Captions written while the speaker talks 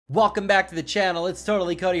Welcome back to the channel. It's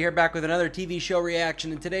Totally Cody here, back with another TV show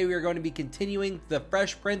reaction, and today we are going to be continuing The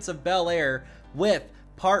Fresh Prince of Bel-Air with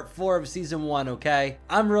part 4 of season 1, okay?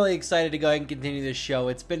 I'm really excited to go ahead and continue this show.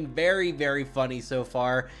 It's been very, very funny so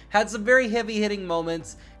far. Had some very heavy-hitting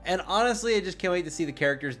moments, and honestly, I just can't wait to see the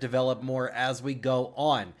characters develop more as we go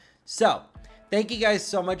on. So, thank you guys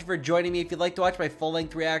so much for joining me. If you'd like to watch my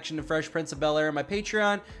full-length reaction to Fresh Prince of Bel-Air on my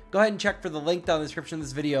Patreon, go ahead and check for the link down in the description of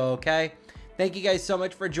this video, okay? Thank you guys so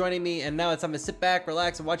much for joining me, and now it's time to sit back,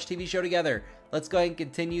 relax, and watch a TV show together. Let's go ahead and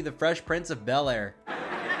continue The Fresh Prince of Bel-Air. I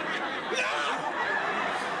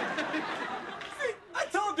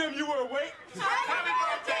told them you were awake. Happy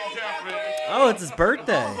birthday, Jeffrey. Oh, it's his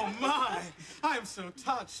birthday. Oh, my. I'm so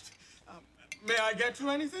touched. May I get you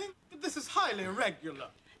anything? This is highly irregular.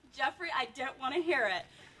 Jeffrey, I don't want to hear it.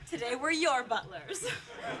 Today we're your butlers.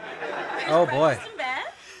 Oh, boy. Breakfast in bed.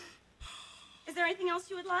 Is there anything else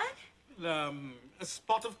you would like? A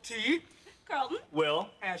spot of tea. Carlton? Will.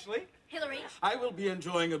 Ashley. Hilary? I will be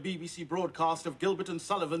enjoying a BBC broadcast of Gilbert and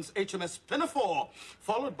Sullivan's HMS Pinafore,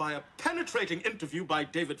 followed by a penetrating interview by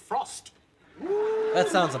David Frost. That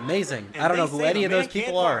sounds amazing. I don't know who any of those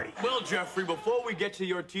people are. Well, Jeffrey, before we get to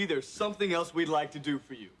your tea, there's something else we'd like to do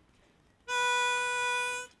for you.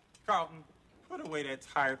 Carlton, put away that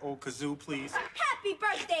tired old kazoo, please. Happy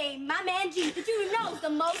birthday, my man G, the dude who knows the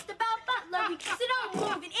most about Butler. We sit on,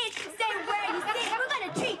 move an inch, and say where you sit. We're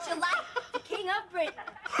gonna treat you like the king of Britain.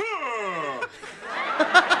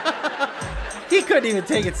 He couldn't even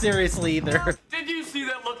take it seriously either. Did you see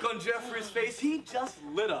that look on Jeffrey's face? He just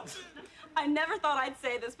lit up. I never thought I'd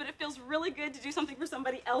say this, but it feels really good to do something for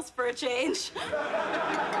somebody else for a change.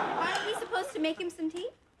 Aren't we supposed to make him some tea?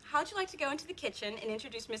 How'd you like to go into the kitchen and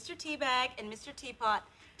introduce Mr. Teabag and Mr. Teapot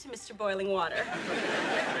to Mr. Boiling Water?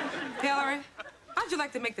 Hilary, how'd you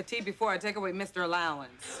like to make the tea before I take away Mr.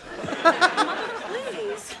 Allowance? Mother,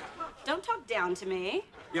 please. Don't talk down to me.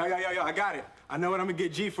 Yo, I got it. I know what I'm gonna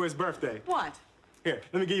get G for his birthday. What? Here,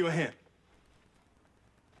 let me give you a hint.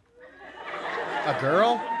 A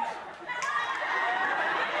girl?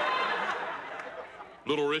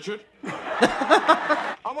 Little Richard?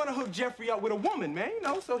 I want to hook Jeffrey up with a woman, man, you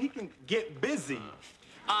know, so he can get busy.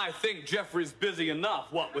 I think Jeffrey's busy enough,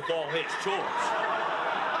 what with all his chores.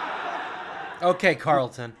 Okay,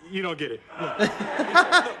 Carlton. You don't get it.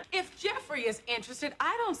 If Jeffrey is interested,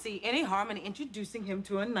 I don't see any harm in introducing him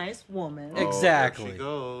to a nice woman. Exactly. There she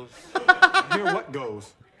goes. Here what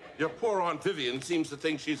goes. Your poor Aunt Vivian seems to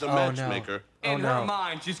think she's a Oh, no. matchmaker. Oh, In no. her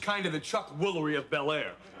mind, she's kind of the Chuck Woolery of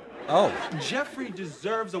Bel-Air. Oh. Jeffrey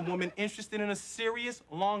deserves a woman interested in a serious,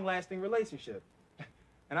 long-lasting relationship.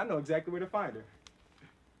 And I know exactly where to find her.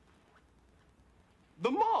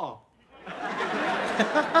 The mall.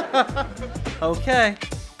 Okay.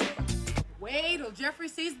 Wait till Jeffrey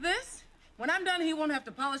sees this. When I'm done, he won't have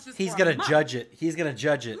to polish his He's for a gonna month. judge it. He's gonna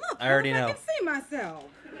judge it. Look, I already I know. can see myself.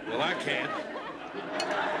 Well, I can't.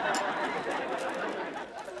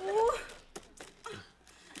 Ooh.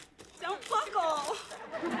 Don't buckle.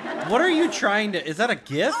 What are you trying to... Is that a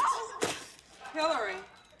gift? Hilary,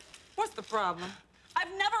 what's the problem?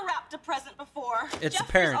 I've never wrapped a present before. It's Jeffrey's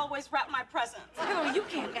apparent. always wrapped my presents. Hilary, you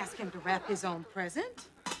can't ask him to wrap his own present.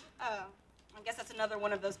 Oh, I guess that's another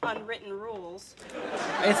one of those unwritten rules.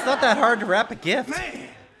 It's not that hard to wrap a gift. Man,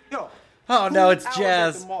 yo. Oh, no, 2 it's hours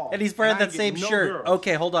Jazz. at the mall, And he's wearing and I that ain't same getting no shirt. girls.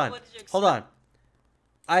 Okay, hold on. What did you Hold on.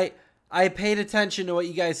 I paid attention to what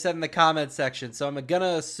you guys said in the comment section, so I'm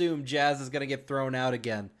gonna assume Jazz is gonna get thrown out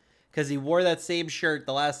again. Because he wore that same shirt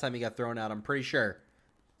the last time he got thrown out, I'm pretty sure.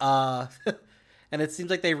 And it seems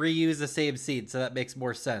like they reuse the same scene, so that makes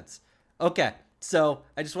more sense. Okay, so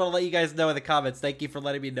I just want to let you guys know in the comments, thank you for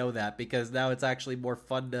letting me know that, because now it's actually more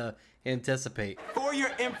fun to anticipate. For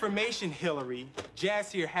your information, Hilary,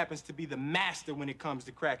 Jazz here happens to be the master when it comes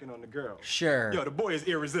to cracking on the girl. Sure. Yo, the boy is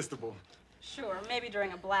irresistible. Sure, maybe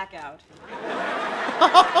during a blackout.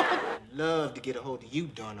 Love to get a hold of you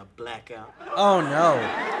during a blackout. Oh, no.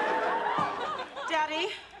 Daddy?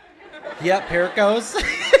 Yep, here it goes.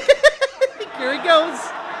 Here he goes.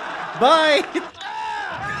 Bye.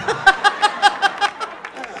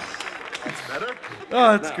 That's better?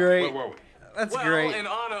 Oh, that's Now, great. where were we? That's Well, great. in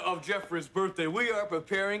honor of Jeffrey's birthday, we are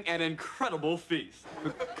preparing an incredible feast.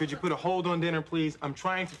 Could you put a hold on dinner, please? I'm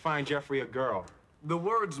trying to find Jeffrey a girl. The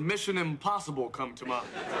words Mission Impossible come to mind.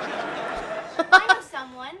 I know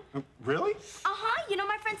someone. Really? Uh-huh, you know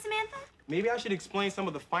my friend Samantha? Maybe I should explain some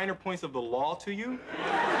of the finer points of the law to you.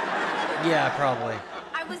 Yeah, probably.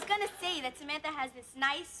 I was gonna say that Samantha has this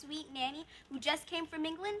nice, sweet nanny who just came from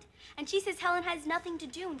England, and she says Helen has nothing to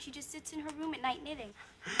do and she just sits in her room at night knitting.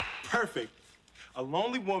 Perfect. A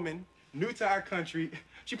lonely woman new to our country.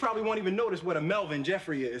 She probably won't even notice what a Melvin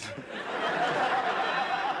Jeffrey is. Yo,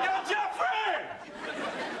 Jeffrey!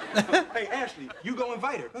 Hey, Ashley, you go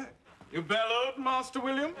invite her. Go ahead. You bellowed, Master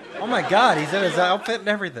William? Oh my God, he's in his outfit and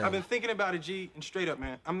everything. I've been thinking about it, G, and straight up,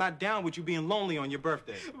 man, I'm not down with you being lonely on your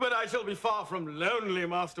birthday. But I shall be far from lonely,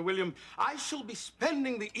 Master William. I shall be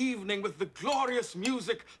spending the evening with the glorious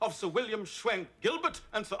music of Sir William Schwenk Gilbert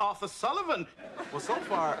and Sir Arthur Sullivan. Well, so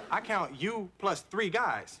far, I count you plus 3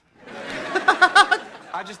 guys.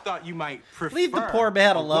 I just thought you might prefer... Leave the poor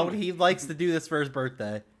man a alone. woman. He likes to do this for his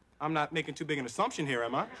birthday. I'm not making too big an assumption here,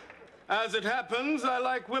 am I? As it happens, I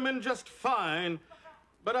like women just fine.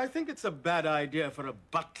 But I think it's a bad idea for a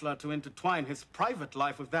butler to intertwine his private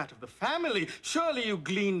life with that of the family. Surely you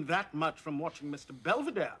gleaned that much from watching Mr.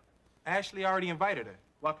 Belvedere. Ashley already invited her.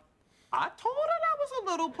 What? I told her that was a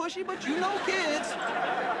little pushy, but you know kids.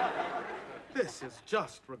 This is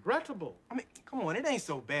just regrettable. I mean, come on, it ain't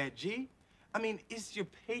so bad, G. I mean, it's your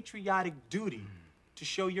patriotic duty to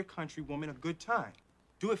show your countrywoman a good time.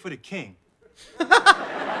 Do it for the king.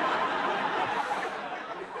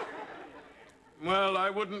 Well, I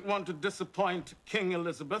wouldn't want to disappoint King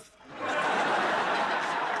Elizabeth.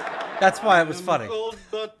 That's why it was funny. Old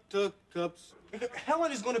buttercups.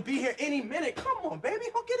 Helen is gonna be here any minute. Come on, baby,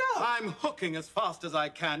 hook it up. I'm hooking as fast as I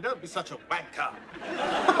can. Don't be such a wanker.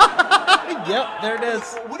 Yep, there it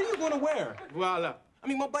is. What are you gonna wear? Voila. I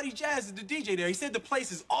mean, my buddy Jazz is the DJ there. He said the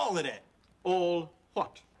place is all of that. All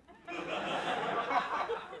what?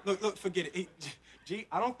 Look, forget it. Hey, G,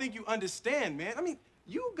 I don't think you understand, man. I mean,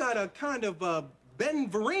 you got a kind of Ben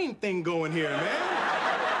Vereen thing going here, man.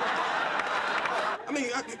 I mean,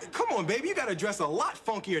 come on, baby. You gotta dress a lot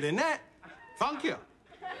funkier than that. Funkier?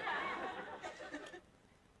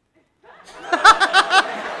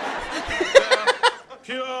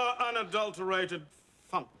 Pure, unadulterated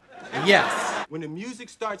funk. Yes. When the music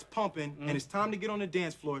starts pumping and it's time to get on the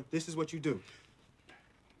dance floor, this is what you do.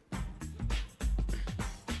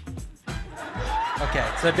 Okay,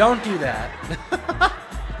 so don't do that.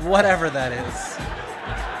 Whatever that is.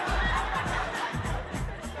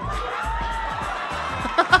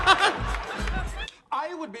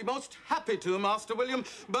 I would be most happy to, Master William,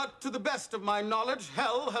 but to the best of my knowledge,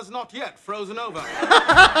 hell has not yet frozen over.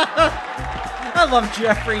 I love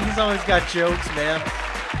Jeffrey. He's always got jokes, man.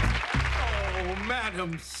 Oh,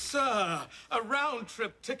 madam, sir, a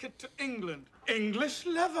round-trip ticket to England. English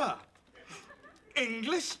leather.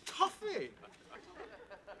 English toffee.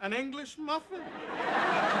 An English muffin.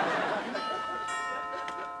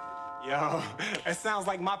 Yo, that sounds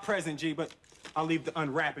like my present, G, but I'll leave the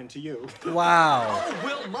unwrapping to you. Wow. Oh,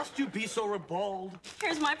 Will, must you be so ribald?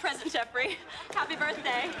 Here's my present, Jeffrey. Happy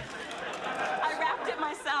birthday. I wrapped it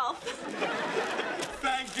myself.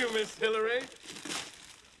 Thank you, Miss Hilary.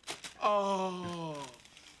 Oh,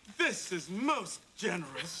 this is most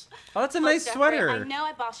generous. Oh, that's a Look, nice Jeffrey, sweater. I know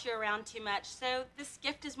I boss you around too much, so this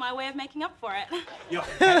gift is my way of making up for it. Yo,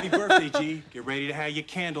 happy birthday, G. Get ready to have your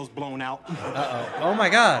candles blown out. Uh-oh. Oh, my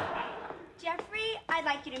God. Jeffrey, I'd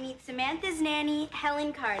like you to meet Samantha's nanny,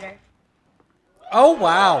 Helen Carter. Oh,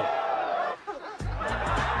 wow.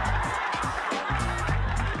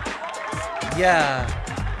 Yeah.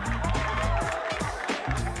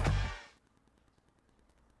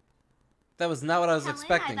 That was not what I was Helen,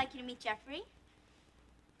 expecting. I'd like you to meet Jeffrey.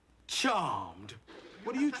 Charmed.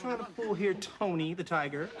 What are you trying to pull here, Tony the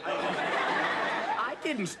tiger? I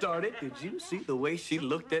didn't start it. Did you see the way she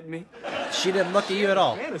looked at me? She didn't look at you at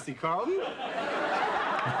all. Fantasy, Carlton.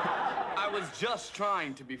 I was just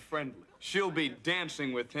trying to be friendly. She'll be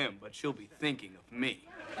dancing with him, but she'll be thinking of me.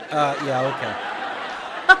 Yeah, okay.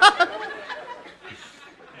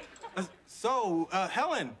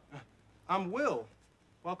 Helen, I'm Will.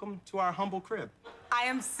 Welcome to our humble crib. I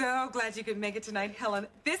am so glad you could make it tonight, Helen.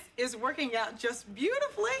 This is working out just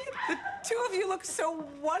beautifully. The two of you look so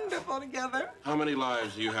wonderful together. How many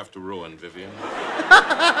lives do you have to ruin, Vivian?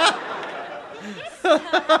 Helen,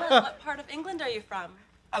 what part of England are you from?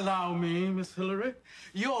 Allow me, Miss Hilary.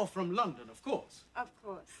 You're from London, of course. Of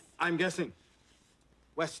course. I'm guessing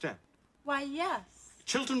West End. Why, yes.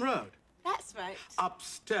 Chiltern Road. That's right.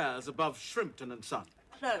 Upstairs above Shrimpton and Son.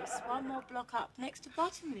 Close. One more block up, next to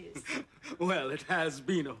Bottomley's. Well, it has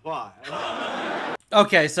been a while.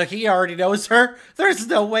 Okay, so he already knows her? There's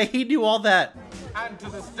no way he knew all that. And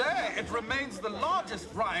to this day, it remains the largest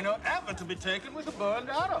rhino ever to be taken with a bow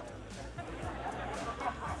and arrow.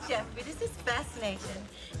 Jeffrey, this is fascinating.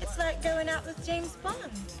 It's like going out with James Bond.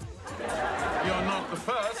 You're not the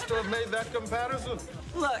first to have made that comparison.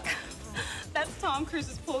 Look, that's Tom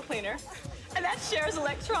Cruise's pool cleaner. And that's Cher's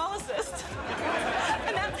electrolysis.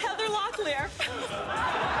 And that's Heather Locklear.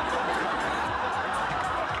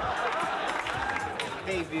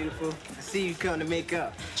 Hey, beautiful. I see you come to make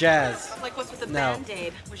up. Jazz. Like what's with the No.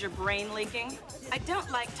 Band-Aid? Was your brain leaking? I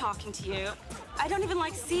don't like talking to you. I don't even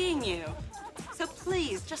like seeing you. So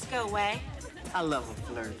please, just go away. I love a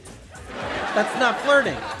flirt. That's not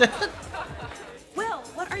flirting. Will,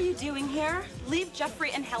 what are you doing here? Leave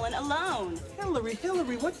Jeffrey and Helen alone.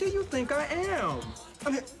 Hilary, what do you think I am? I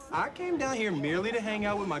mean, I came down here merely to hang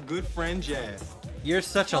out with my good friend Jazz. You're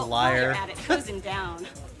such a Well, while you're liar. at it, hose him down.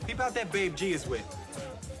 Peep out that babe G is with.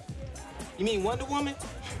 You mean Wonder Woman?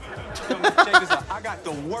 Yo, check this out. I got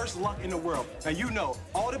the worst luck in the world. Now, you know,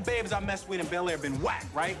 all the babes I messed with in Bel-Air been whack,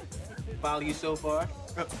 right? Follow you so far?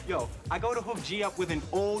 Yo, I go to hook G up with an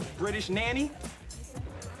old British nanny.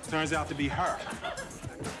 Turns out to be her.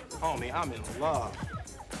 Homie, I'm in love.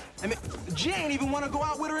 I mean, G ain't even want to go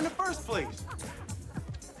out with her in the first place.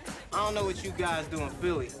 I don't know what you guys do in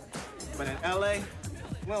Philly, but in LA,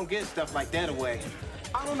 we don't get stuff like that away.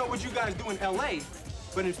 I don't know what you guys do in LA,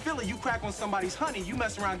 but in Philly, you crack on somebody's honey, you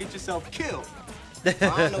mess around and get yourself killed. I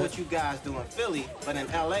don't know what you guys do in Philly, but in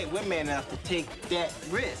LA, we're man enough to take that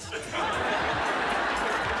risk.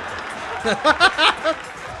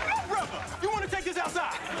 Brother, you want to take this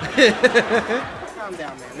outside? Calm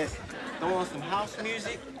down, man. Listen, throw on some house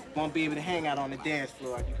music. Won't be able to hang out on the dance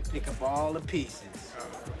floor. You can pick up all the pieces.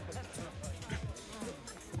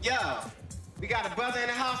 Yo, we got a brother in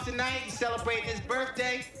the house tonight. He's celebrating his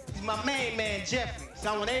birthday. He's my main man, Jeffrey.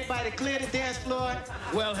 So I want everybody to clear the dance floor.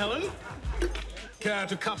 Well, Helen, care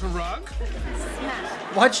to cut a rug?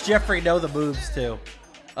 Watch Jeffrey know the moves too.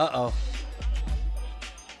 Uh-oh.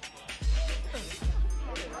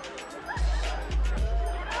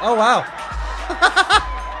 Oh, wow.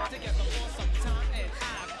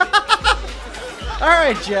 All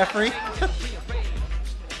right, Jeffrey.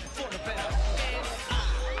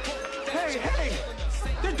 Hey,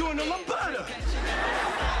 they're doing the lambada.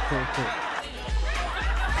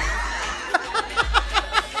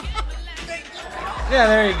 Yeah,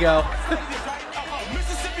 there you go.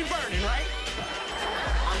 Mississippi burning, right?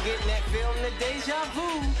 I'm getting that feeling of deja vu.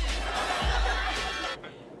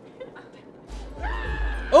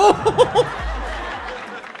 Oh!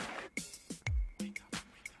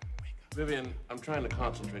 Vivian, I'm trying to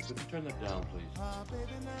concentrate. Could you turn that down, please?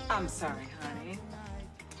 I'm sorry, honey.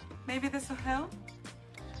 Maybe this will help?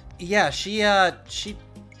 Yeah, she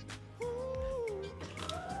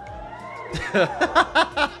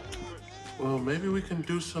Well, maybe we can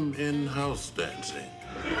do some in-house dancing.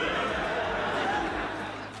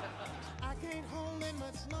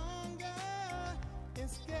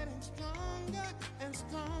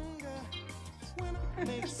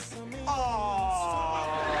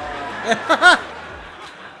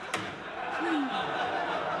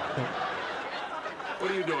 What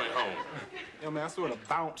are you doing home? Yo, man, I sort of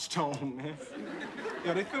bounced home, man.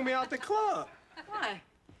 Yo, they threw me out the club. Why?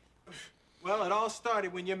 Well, it all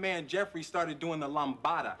started when your man Jeffrey started doing the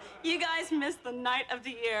lambada. You guys missed the night of the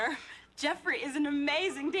year. Jeffrey is an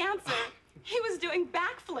amazing dancer. He was doing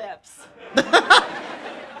backflips.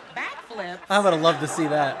 Backflip? I would have loved to see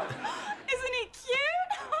that. Isn't he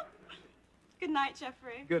cute? Good night,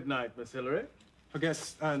 Jeffrey. Good night, Miss Hilary. I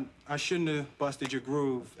guess I shouldn't have busted your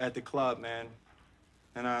groove at the club, man.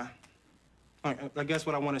 And I guess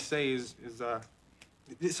what I want to say is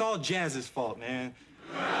it's all Jazz's fault, man.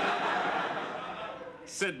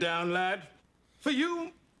 Sit down, lad. For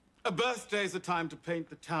you, a birthday's a time to paint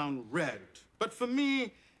the town red. But for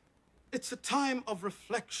me, it's a time of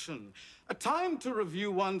reflection, a time to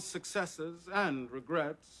review one's successes and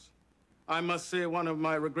regrets. I must say one of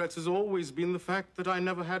my regrets has always been the fact that I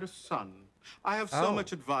never had a son. I have so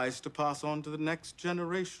much advice to pass on to the next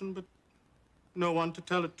generation, but no one to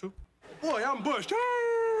tell it to. Boy, I'm bushed.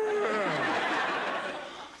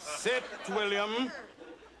 Sit, William.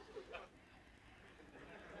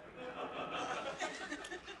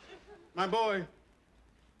 My boy,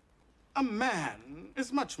 a man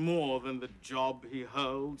is much more than the job he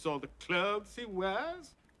holds or the clothes he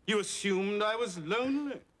wears. You assumed I was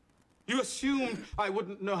lonely. You assumed I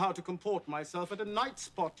wouldn't know how to comport myself at a night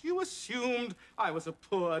spot. You assumed I was a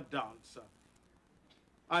poor dancer.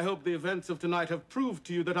 I hope the events of tonight have proved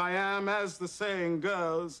to you that I am, as the saying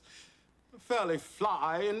goes, a fairly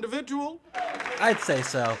fly individual. I'd say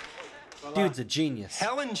so. Dude's a genius.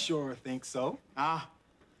 Helen sure thinks so. Ah,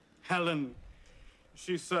 Helen.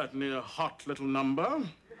 She's certainly a hot little number.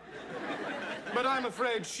 But I'm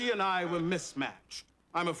afraid she and I were mismatched.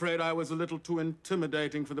 I'm afraid I was a little too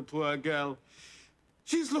intimidating for the poor girl.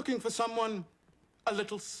 She's looking for someone a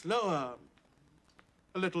little slower,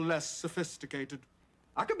 a little less sophisticated.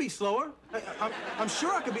 I could be slower. I'm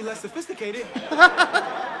sure I could be less sophisticated.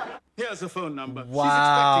 Here's a phone number. Wow. She's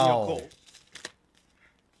expecting your call.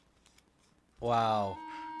 Wow.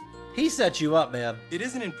 He set you up, man. It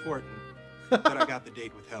isn't important that I got the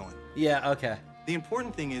date with Helen. Yeah, okay. The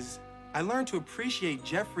important thing is I learned to appreciate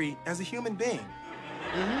Jeffrey as a human being.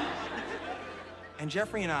 And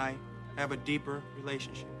Jeffrey and I have a deeper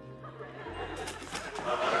relationship.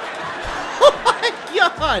 Oh my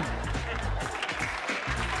God!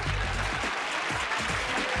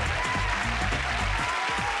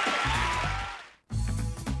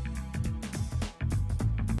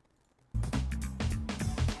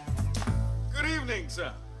 Good evening,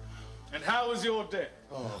 sir. And how was your day?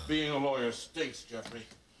 Oh, being a lawyer stinks, Jeffrey.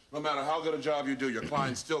 No matter how good a job you do, your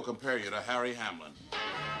clients still compare you to Harry Hamlin.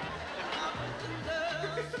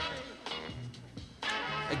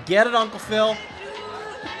 I get it, Uncle Phil.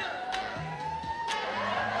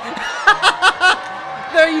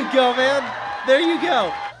 There you go, man. There you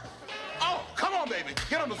go. Oh, come on, baby.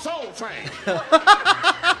 Get on the soul train. Oh,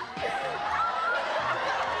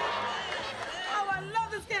 I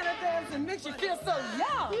love this kind of dancing. Makes you feel so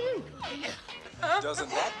young. Doesn't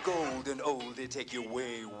that golden oldie take you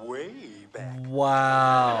way, way back?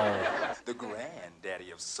 Wow. The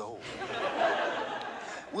granddaddy of soul.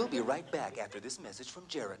 We'll be right back after this message from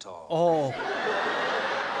Geritol. Oh.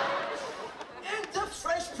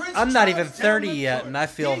 I'm not even 30 yet, and I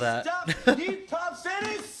feel that.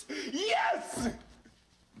 Yes!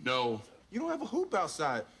 No. You don't have a hoop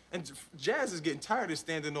outside. And Jazz is getting tired of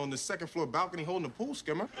standing on the second floor balcony holding a pool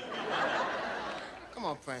skimmer. Come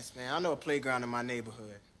on, Prince, man. I know a playground in my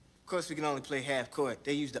neighborhood. Of course, we can only play half court.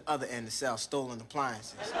 They use the other end to sell stolen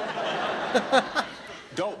appliances.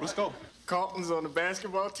 Dope, let's go. Carlton's on the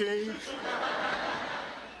basketball team.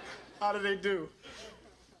 How do they do?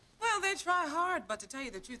 Well, they try hard, but to tell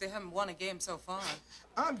you the truth, they haven't won a game so far.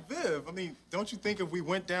 I'm Viv. I mean, don't you think if we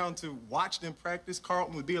went down to watch them practice,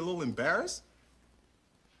 Carlton would be a little embarrassed?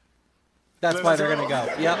 That's why they're gonna go.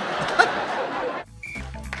 Yep.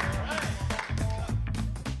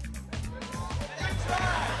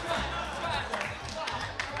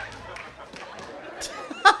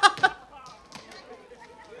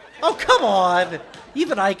 Oh, come on.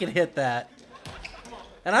 Even I can hit that.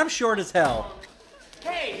 And I'm short as hell.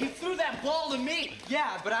 Hey, he threw that ball to me.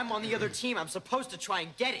 Yeah, but I'm on the other team. I'm supposed to try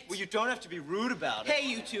and get it. Well, you don't have to be rude about it. Hey,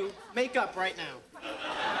 you two, make up right now.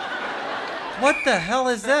 What the hell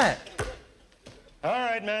is that? All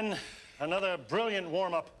right, men. Another brilliant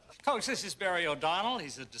warm-up. Coach, this is Barry O'Donnell.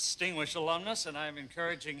 He's a distinguished alumnus, and I'm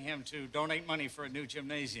encouraging him to donate money for a new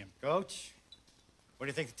gymnasium. Coach, what do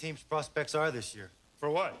you think the team's prospects are this year? For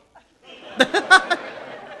what?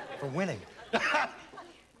 For winning.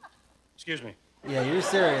 Excuse me. Yeah, you're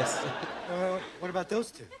serious. What about those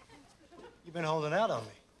two? You've been holding out on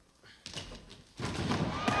me.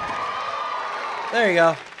 There you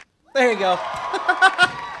go. There you go.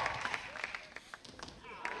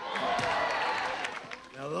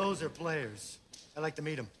 Now, those are players. I'd like to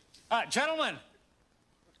meet them. Gentlemen.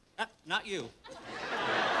 Not you.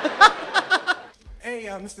 Hey,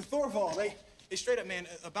 Mr. Thorvald, hey, straight up, man,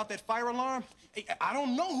 about that fire alarm, hey, I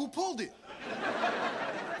don't know who pulled it.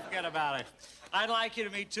 Forget about it. I'd like you to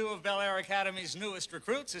meet two of Bel-Air Academy's newest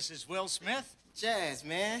recruits. This is Will Smith. Jazz,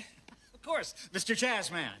 man. Of course, Mr.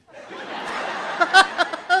 Jazzman.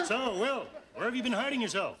 So, Will, where have you been hiding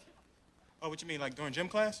yourself? Oh, what you mean, like during gym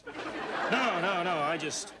class? No. I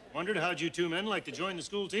just wondered how'd you two men like to join the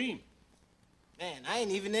school team? Man, I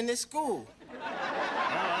ain't even in this school.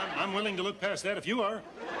 Well, I'm willing to look past that if you are.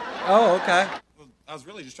 Oh, okay. Well, I was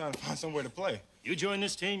really just trying to find somewhere to play. You join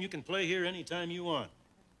this team, you can play here anytime you want.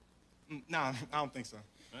 Nah, I don't think so.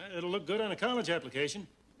 Well, it'll look good on a college application.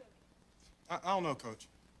 I don't know, Coach.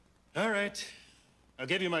 All right. I'll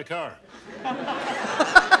give you my car.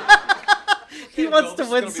 He wants to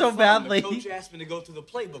win so badly. The coach asked me to go through the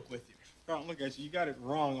playbook with you. Carlton, look at you. You got it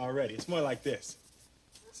wrong already. It's more like this.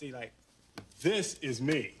 See, like, this is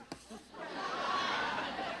me.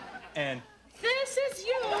 And This is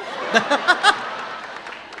you.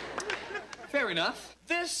 Fair enough.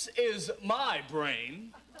 This is my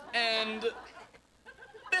brain, and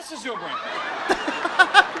this is your brain.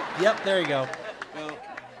 Yep, there you go. well,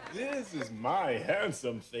 this is my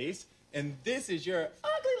handsome face, and this is your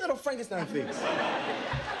ugly little Frankenstein face.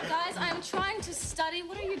 Guys, I'm trying to study.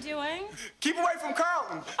 What are you doing? Keep away from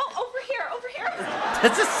Carlton. Oh, over here, over here.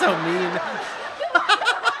 That's just so mean.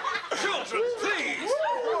 Children, please.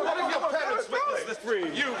 What if your parents witness this?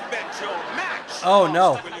 You've met your match. Oh,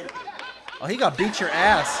 no. Oh, he got beat your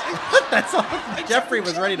ass. That's all. Jeffrey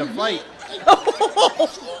was ready to fight.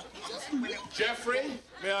 Jeffrey,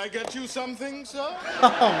 may I get you something, sir?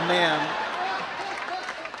 Oh, man.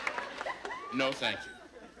 No, thank you.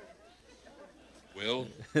 Will,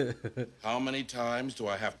 how many times do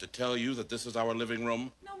I have to tell you that this is our living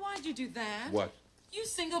room? Now, why'd you do that? What? You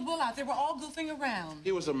singled Will out. They were all goofing around.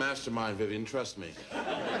 He was a mastermind, Vivian, trust me.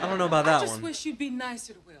 I don't know about that I just one. wish you'd be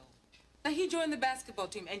nicer to Will. Now, he joined the basketball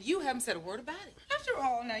team, and you haven't said a word about it. After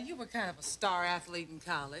all, now, you were kind of a star athlete in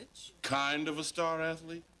college. Kind of a star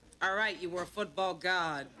athlete? All right, you were a football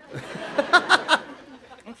god.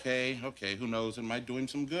 Okay, who knows? It might do him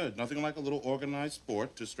some good. Nothing like a little organized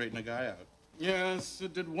sport to straighten a guy out. Yes,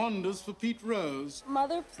 it did wonders for Pete Rose.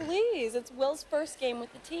 Mother, please. It's Will's first game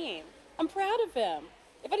with the team. I'm proud of him.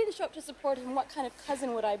 If I didn't show up to support him, what kind of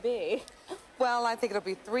cousin would I be? Well, I think it'll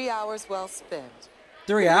be 3 hours well spent.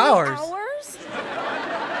 3 hours? 3 hours?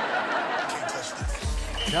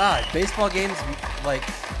 God, baseball games,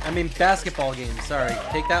 basketball games, sorry.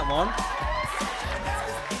 Take that long?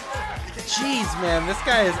 Jeez, man, this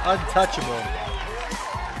guy is untouchable.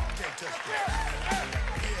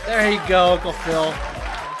 There you go, Uncle Phil.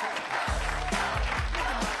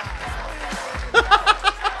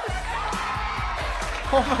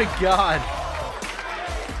 Oh my God.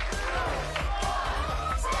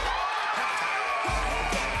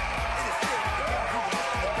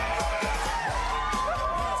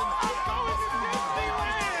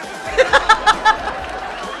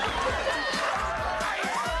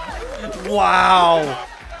 Wow.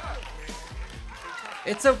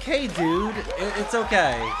 It's okay, dude. It's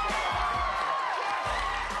okay.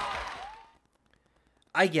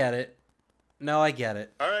 I get it. No, I get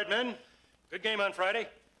it. All right, men. Good game on Friday,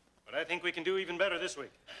 but I think we can do even better this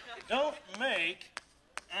week. Don't make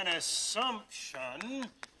an assumption,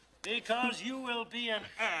 because you will be an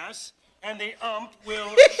ass and the ump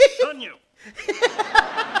will shun you.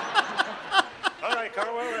 All right,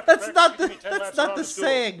 Carwell. That's not the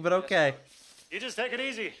saying, but okay. You just take it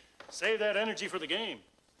easy. Save that energy for the game.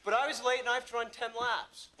 But I was late and I have to run 10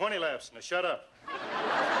 laps. 20 laps. Now shut up.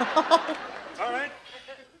 All right.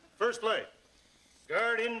 First play.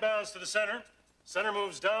 Guard inbounds to the center. Center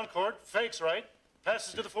moves down court, fakes right,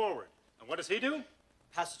 passes to the forward. And what does he do?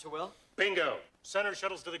 Pass it to Will. Bingo. Center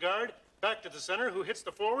shuttles to the guard, back to the center, who hits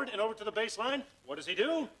the forward and over to the baseline. What does he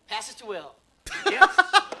do? Pass it to Will. Yes.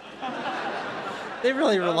 They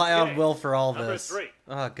really rely on Will for all Number this. 3.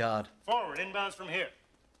 Oh, God. Forward, inbounds from here.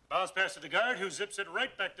 Bounce pass to the guard, who zips it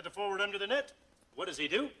right back to the forward under the net. What does he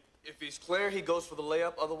do? If he's clear, he goes for the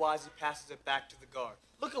layup. Otherwise, he passes it back to the guard.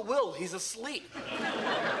 Look at Will. He's asleep.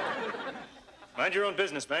 Mind your own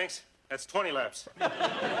business, Banks. That's 20 laps.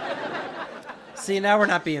 See, now we're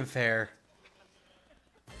not being fair.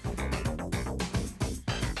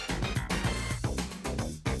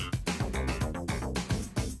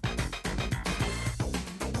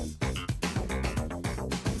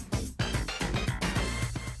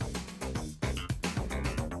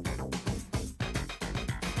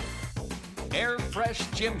 Air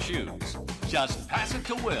Fresh Gym Shoes. Just pass it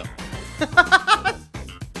to Will.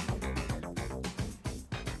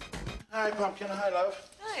 Hi, Pumpkin. Hi, love.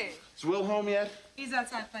 Hey. Is Will home yet? He's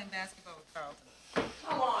outside playing basketball with Carlton.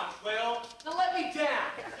 Come on, Will. Now let me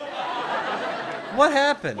down. What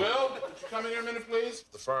happened? Will, could you come in here a minute, please?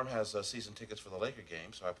 The firm has season tickets for the Laker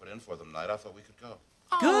game, so I put in for them tonight. I thought we could go.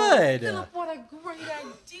 Good. Oh, Philip, what a great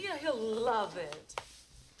idea. He'll love it.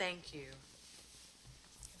 Thank you.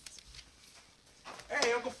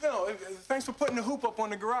 Hey, Uncle Phil, thanks for putting the hoop up on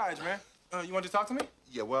the garage, man. You want to talk to me?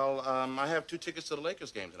 Yeah, well, I have 2 tickets to the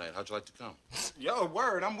Lakers game tonight. How'd you like to come? Yo,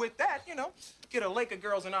 word, I'm with that, you know. Get a Laker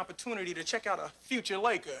girls an opportunity to check out a future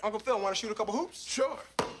Laker. Uncle Phil, want to shoot a couple hoops? Sure.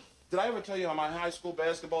 Did I ever tell you how my high school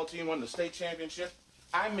basketball team won the state championship?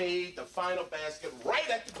 I made the final basket right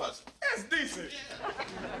at the buzzer. That's decent.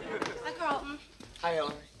 Hi, Carlton. Hi,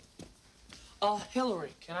 Hilary.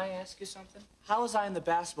 Hilary, can I ask you something? How was I in the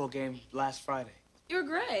basketball game last Friday? You were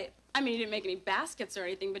great. I mean, you didn't make any baskets or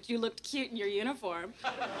anything, but you looked cute in your uniform.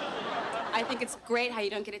 I think it's great how you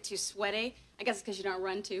don't get it too sweaty. I guess it's because you don't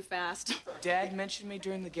run too fast. Dad mentioned me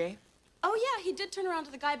during the game? Oh, yeah, he did turn around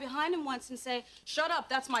to the guy behind him once and say, "Shut up,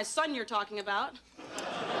 that's my son you're talking about."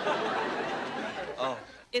 Oh.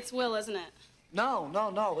 It's Will, isn't it? No,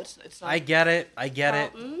 it's not. I get it. I get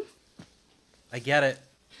it. Carlton, I get it.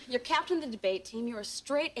 you're captain of the debate team. You're a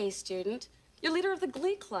straight A student. You're leader of the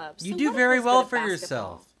glee club. You So do what very if Will's well good for at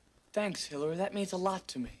yourself. Thanks, Hilary. That means a lot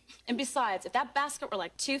to me. And besides, if that basket were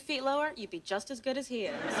like 2 feet lower, you'd be just as good as he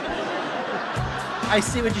is. I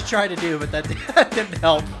see what you tried to do, but that didn't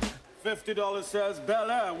help. $50 says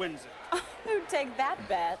Bel-Air wins it. Who'd take that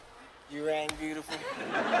bet? You rang beautiful.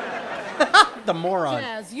 The moron.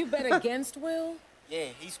 Jazz, you bet against Will? Yeah,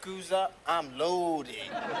 he screws up, I'm loaded.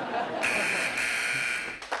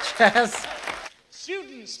 Chaz.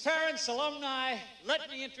 Students, parents, alumni, let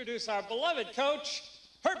me introduce our beloved coach,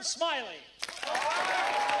 Herb Smiley.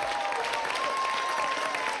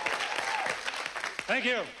 Thank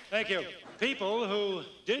you. Thank you. People who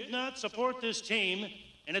did not support this team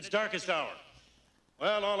in its darkest hour.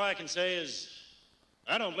 Well, all I can say is,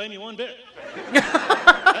 I don't blame you one bit.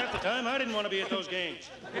 Half the time, I didn't want to be at those games.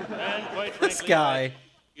 And quite frankly, This guy. I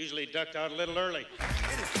usually ducked out a little early.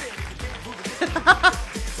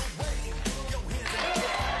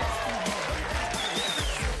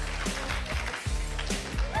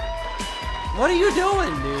 What are you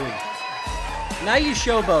doing, dude? Now you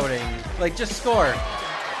showboating. Like, just score.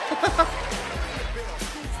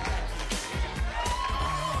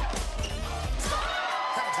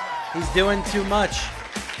 He's doing too much.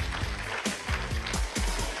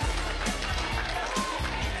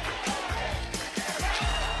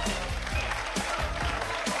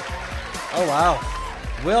 Oh, wow.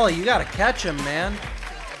 Will, you gotta catch him, man.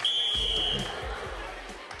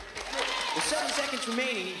 With 7 seconds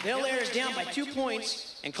remaining, Bel-Air is down by 2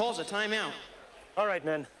 points and calls a timeout. All right,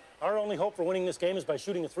 men. Our only hope for winning this game is by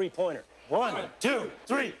shooting a three-pointer. 1, 2,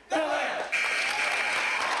 3, Bel-Air!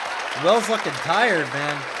 Will's looking tired,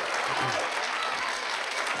 man.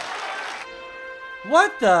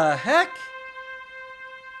 What the heck?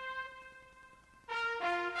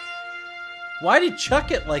 Why'd he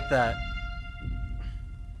chuck it like that?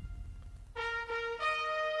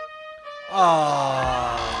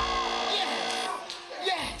 Aww.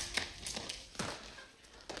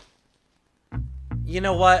 You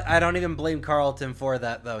know what? I don't even blame Carlton for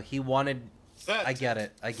that, though. He wanted... I get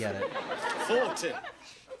it. I get it. 40.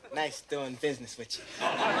 Nice doing business with you.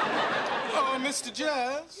 Oh, Mr.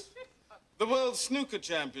 Jazz. The World Snooker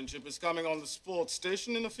Championship is coming on the sports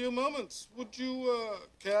station in a few moments. Would you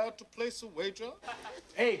care to place a wager?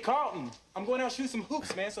 Hey, Carlton, I'm going out to shoot some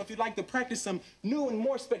hoops, man. So if you'd like to practice some new and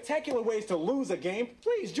more spectacular ways to lose a game,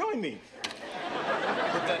 please join me.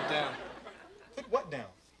 Put that down. Put what down?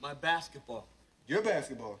 My basketball. Your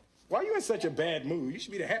basketball? Why are you in such a bad mood? You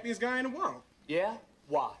should be the happiest guy in the world. Yeah?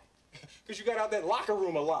 Why? Because you got out that locker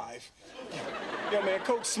room alive. Yo, man,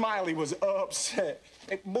 Coach Smiley was upset.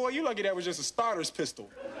 Hey, boy, you lucky that was just a starter's pistol.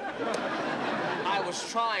 I was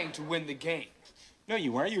trying to win the game. No,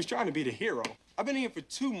 you weren't. You was trying to be the hero. I've been here for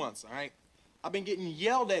 2 months, all right? I've been getting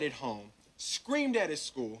yelled at home, screamed at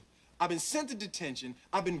school. I've been sent to detention.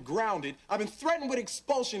 I've been grounded. I've been threatened with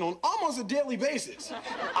expulsion on almost a daily basis.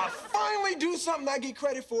 I finally do something I get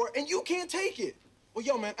credit for, and you can't take it. Well,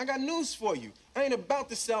 yo, man, I got news for you. I ain't about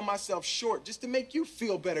to sell myself short just to make you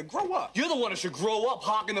feel better. Grow up. You're the one who should grow up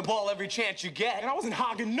hogging the ball every chance you get. And I wasn't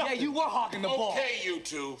hogging nothing. Yeah, you were hogging the ball. Okay, you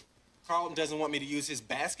two. Carlton doesn't want me to use his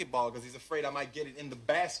basketball because he's afraid I might get it in the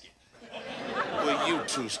basket. Will you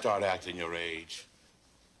two start acting your age?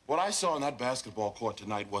 What I saw on that basketball court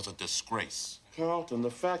tonight was a disgrace. Carlton, the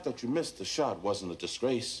fact that you missed the shot wasn't a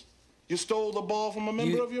disgrace. You stole the ball from a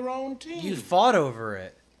member of your own team. You fought over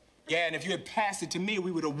it. Yeah, and if you had passed it to me,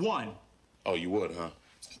 we would have won. Oh, you would, huh?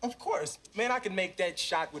 Of course. Man, I could make that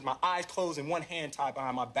shot with my eyes closed and one hand tied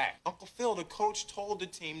behind my back. Uncle Phil, the coach, told the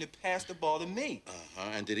team to pass the ball to me.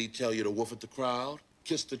 Uh-huh. And did he tell you to woof at the crowd,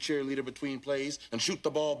 kiss the cheerleader between plays, and shoot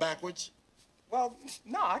the ball backwards? Well,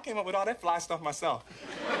 no, I came up with all that fly stuff myself.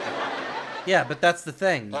 Yeah, but that's the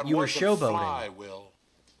thing. That You were wasn't showboating. fly, Will.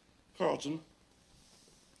 Carlton,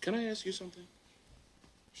 can I ask you something?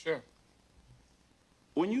 Sure.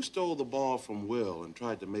 When you stole the ball from Will and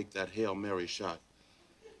tried to make that Hail Mary shot,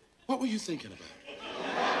 what were you thinking about?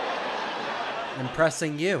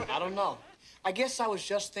 Impressing you. I don't know. I guess I was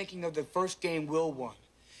just thinking of the first game Will won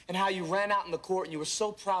and how you ran out in the court and you were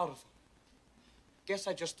so proud of him. Guess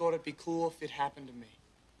I just thought it'd be cool if it happened to me.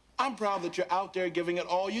 I'm proud that you're out there giving it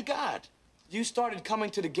all you got. You started coming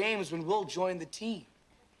to the games when Will joined the team.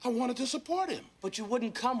 I wanted to support him. But you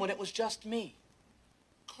wouldn't come when it was just me.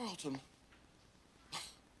 Carlton,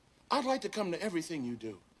 I'd like to come to everything you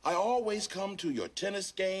do. I always come to your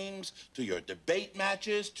tennis games, to your debate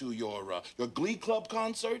matches, to your glee club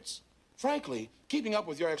concerts. Frankly, keeping up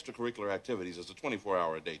with your extracurricular activities is a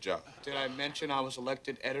 24-hour-a-day job. Did I mention I was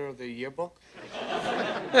elected editor of the yearbook?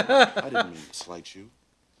 I didn't mean to slight you.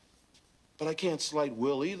 But I can't slight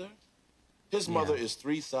Will either. His mother is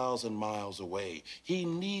 3,000 miles away. He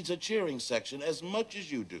needs a cheering section as much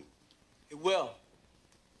as you do. It will.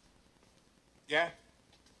 Yeah?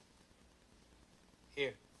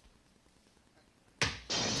 Here.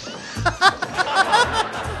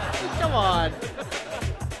 Come on.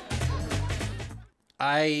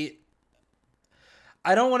 I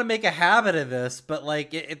don't want to make a habit of this, but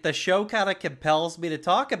like the show kind of compels me to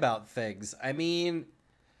talk about things. I mean,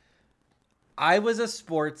 I was a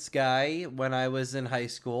sports guy when I was in high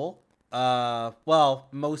school. Well,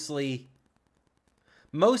 mostly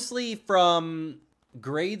from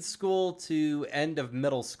grade school to end of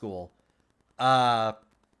middle school. I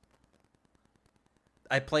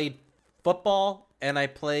played football and I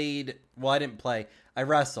played, well, I didn't play. I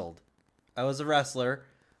wrestled. I was a wrestler.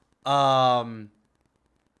 And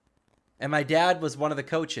my dad was one of the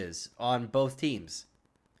coaches on both teams.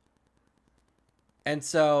 And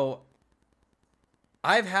so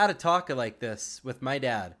I've had a talk like this with my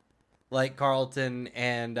dad, like Carlton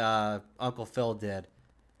and Uncle Phil did.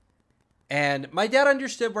 And my dad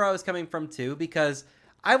understood where I was coming from too, because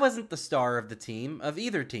I wasn't the star of the team, of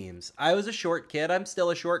either teams. I was a short kid. I'm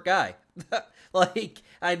still a short guy. Like,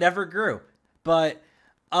 I never grew. But,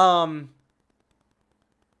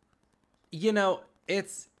 you know,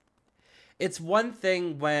 it's one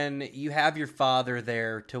thing when you have your father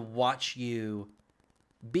there to watch you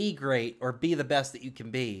be great or be the best that you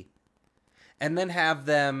can be, and then have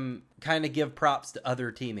them kind of give props to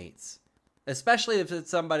other teammates, especially if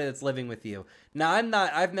it's somebody that's living with you. Now,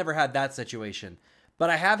 I've never had that situation,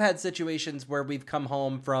 but I have had situations where we've come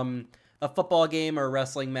home from a football game or a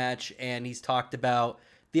wrestling match, and he's talked about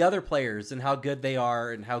the other players and how good they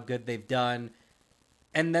are and how good they've done.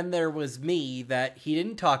 And then there was me that he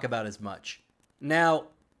didn't talk about as much. Now,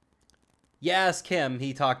 you ask him,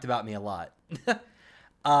 he talked about me a lot.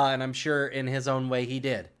 And I'm sure in his own way he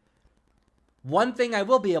did. One thing I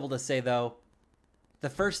will be able to say, though,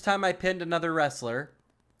 the first time I pinned another wrestler,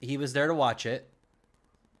 he was there to watch it.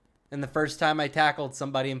 And the first time I tackled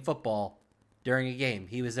somebody in football during a game,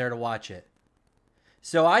 he was there to watch it.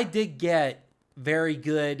 So I did get very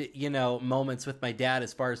good, moments with my dad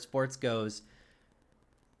as far as sports goes.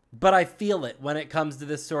 But I feel it when it comes to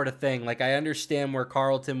this sort of thing. Like, I understand where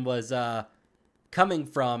Carlton was coming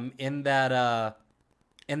from in that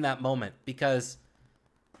moment, because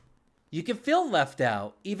you can feel left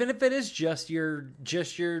out, even if it is just your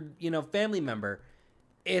family member.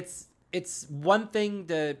 It's one thing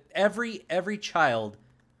to every child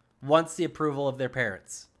wants the approval of their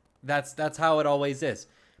parents. That's how it always is.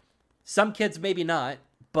 Some kids maybe not,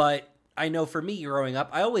 but I know for me growing up,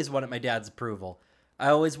 I always wanted my dad's approval. I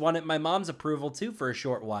always wanted my mom's approval too for a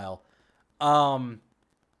short while. And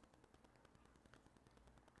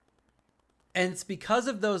it's because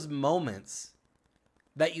of those moments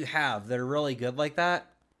that you have that are really good like that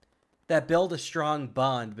build a strong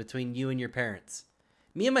bond between you and your parents.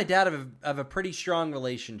 Me and my dad have a pretty strong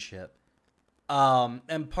relationship.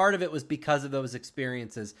 And part of it was because of those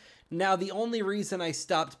experiences. Now, the only reason I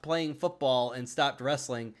stopped playing football and stopped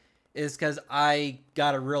wrestling is because I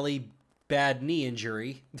got a really bad knee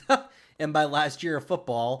injury in my last year of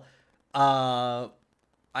football. I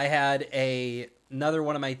had another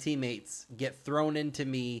one of my teammates get thrown into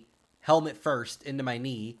me helmet first into my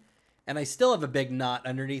knee, and I still have a big knot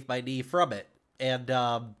underneath my knee from it. And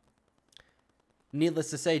needless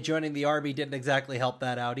to say, joining the Army didn't exactly help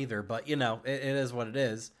that out either, but it is what it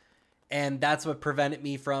is. And that's what prevented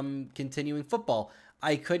me from continuing football.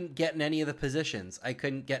 I couldn't get in any of the positions. I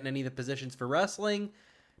couldn't get in any of the positions for wrestling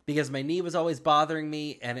because my knee was always bothering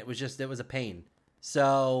me, and it was a pain.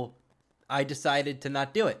 So I decided to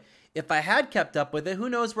not do it. If I had kept up with it, who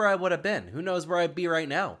knows where I would have been? Who knows where I'd be right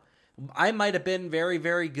now? I might have been very,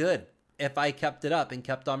 very good if I kept it up and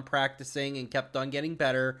kept on practicing and kept on getting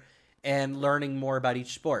better and learning more about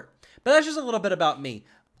each sport. But that's just a little bit about me.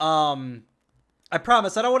 I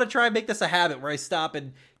promise I don't want to try and make this a habit where I stop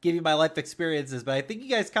and give you my life experiences, but I think you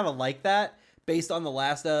guys kind of like that based on the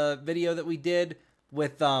last video that we did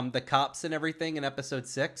with the cops and everything in episode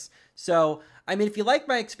 6. So, I mean, if you like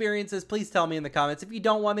my experiences, please tell me in the comments. If you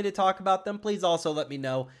don't want me to talk about them, please also let me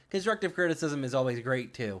know. Constructive criticism is always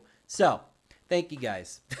great too. So, thank you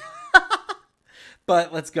guys.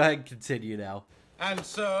 But let's go ahead and continue now. And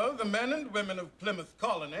so, the men and women of Plymouth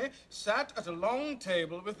Colony sat at a long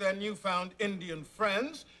table with their newfound Indian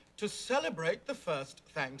friends to celebrate the first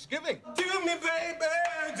Thanksgiving. Do me, baby,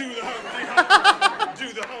 do the Humpty Hump,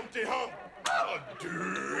 do the Humpty Hump. Oh,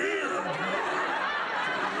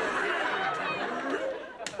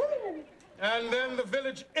 and then the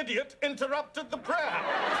village idiot interrupted the prayer,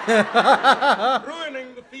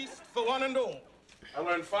 ruining the feast for one and all. I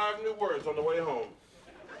learned 5 new words on the way home.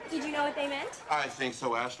 Did you know what they meant? I think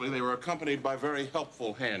so, Ashley. They were accompanied by very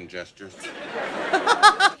helpful hand gestures.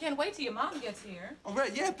 Can't wait till your mom gets here. Oh,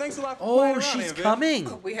 great. Yeah, thanks a lot for Oh, playing around she's here, Viv.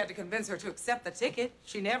 coming. We had to convince her to accept the ticket.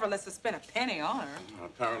 She never lets us spend a penny on her.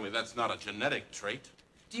 Apparently, that's not a genetic trait.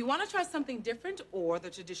 Do you want to try something different or the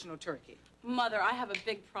traditional turkey? Mother, I have a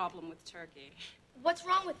big problem with turkey. What's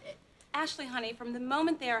wrong with it? Ashley, honey, from the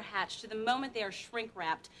moment they are hatched to the moment they are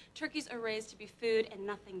shrink-wrapped, turkeys are raised to be food and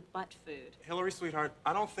nothing but food. Hillary, sweetheart,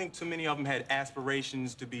 I don't think too many of them had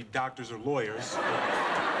aspirations to be doctors or lawyers.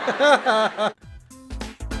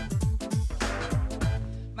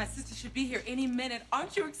 My sister should be here any minute.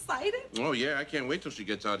 Aren't you excited? Oh, yeah, I can't wait till she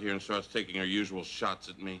gets out here and starts taking her usual shots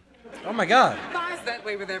at me. Oh, my God. Vi's that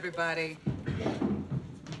way with everybody.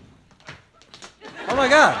 Oh, my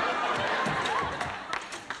God.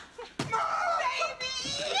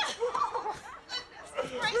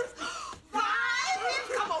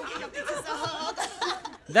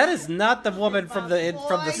 That is not the woman from the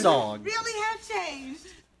song. You really have changed.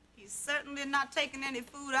 He's certainly not taking any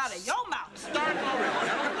food out of your mouth.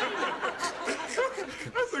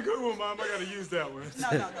 That's a good one, Mom. I gotta use that one.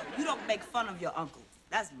 No. You don't make fun of your uncle.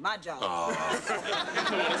 That's my job. Come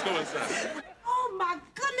on, let's go inside. Oh, my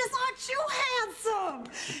goodness, aren't you handsome?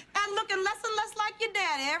 And looking less and less like your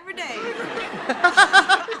daddy every day.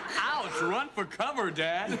 Ouch, run for cover,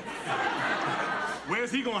 Dad.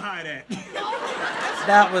 Where's he gonna hide at?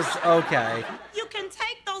 That was okay. You can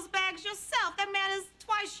take those bags yourself. That man is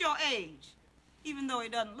twice your age, even though he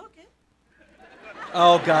doesn't look it.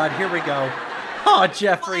 Oh, God, here we go. Oh,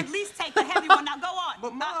 Jeffrey. Well, at least take the heavy one. Now, go on.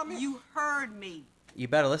 But, Mom, you heard me. You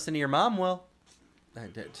better listen to your mom, Will. I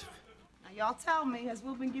did. Now, y'all tell me, has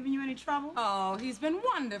Will been giving you any trouble? Oh, he's been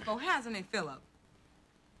wonderful, hasn't he, Philip?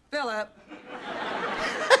 Philip.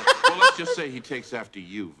 Well, let's just say he takes after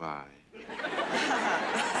you, Vi.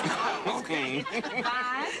 Okay.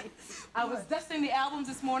 I was dusting the albums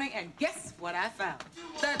this morning, and guess what I found?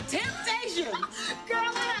 The Temptations. Girl,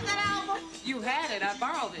 I had that album. You had it. I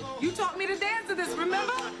borrowed it. You taught me to dance to this,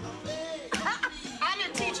 remember? I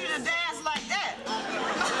didn't teach you to dance like that.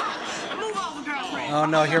 Move over, girlfriend. Oh,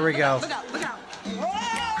 no, here we go. Look out, look out.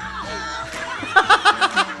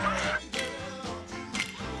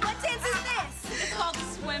 What dance is this? It's called the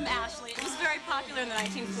Swim, Ashley. It was very popular in the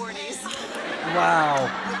 1940s. Wow.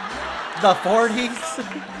 The 40s? The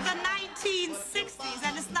 1960s,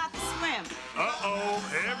 and it's not the swim. Uh-oh,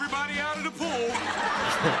 everybody out of the pool.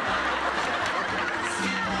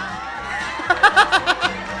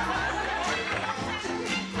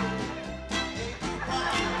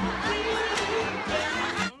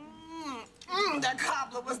 That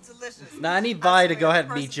cobbler was delicious. Now, I need Vi to go ahead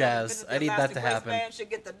and beat Jazz. I need that to happen. Man should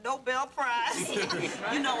get the Nobel Prize.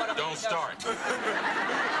 You know what I'm Don't start.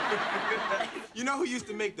 You know who used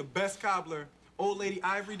to make the best cobbler? Old lady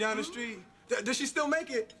Ivory down the street. Does she still make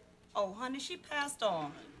it? Oh, honey, she passed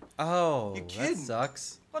on. Oh, that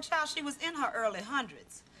sucks. Well, child, she was in her early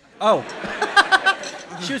hundreds. Oh.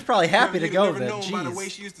 She was probably happy to go never then. known by the Jeez. way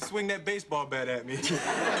she used to swing that baseball bat at me.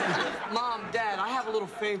 Mom, Dad, I have a little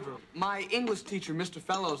favor. My English teacher, Mr.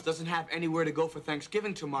 Fellows, doesn't have anywhere to go for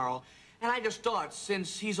Thanksgiving tomorrow. And I just thought,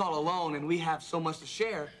 since he's all alone and we have so much to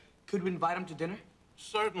share, could we invite him to dinner?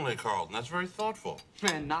 Certainly, Carlton. That's very thoughtful.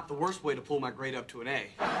 And not the worst way to pull my grade up to an A.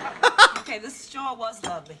 Okay, this sure was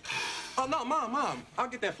lovely. Oh, no, Mom. I'll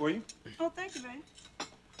get that for you. Oh, thank you, baby.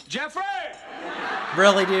 Jeffrey!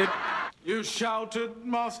 Really, dude? You shouted,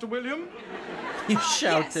 Master William? You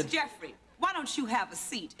shouted. Yes, Jeffrey. Why don't you have a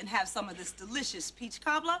seat and have some of this delicious peach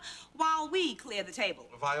cobbler while we clear the table?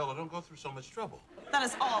 Viola, don't go through so much trouble. Let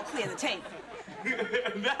us all clear the table.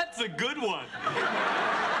 That's a good one.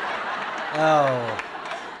 Oh.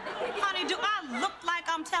 Honey, do I look like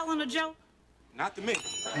I'm telling a joke? Not to me.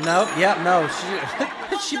 No, yeah, no.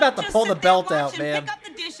 She about to pull the belt out, man. Pick up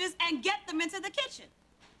the dishes and get them into the kitchen.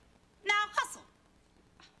 Now, hustle.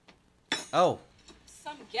 Oh.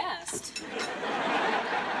 Some guest.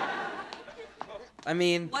 I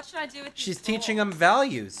mean, What should I do with these she's teaching bowls? them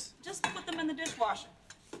values. Just put them in the dishwasher.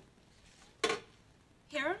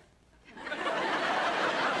 Here?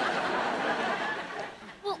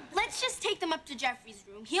 Well, let's just take them up to Jeffrey's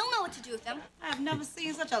room. He'll know what to do with them. I have never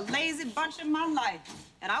seen such a lazy bunch in my life.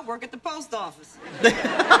 And I work at the post office.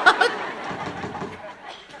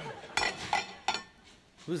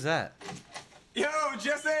 Who's that? Yo,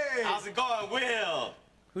 Jesse! How's it going, Will?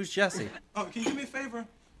 Who's Jesse? Oh, can you do me a favor?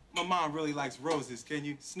 My mom really likes roses. Can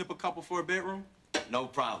you snip a couple for a bedroom? No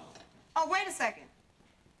problem. Oh, wait a second.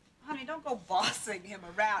 Honey, don't go bossing him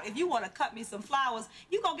around. If you want to cut me some flowers,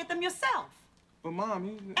 you go get them yourself. But, Mom,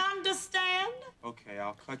 you... Understand? Okay,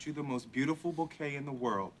 I'll cut you the most beautiful bouquet in the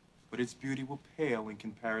world, but its beauty will pale in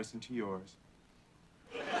comparison to yours.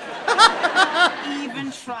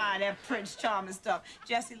 Even try that Prince Charming stuff.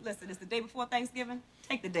 Jesse, listen, it's the day before Thanksgiving.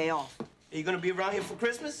 Take the day off. Are you gonna be around here for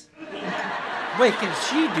Christmas? Wait, can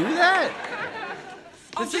she do that?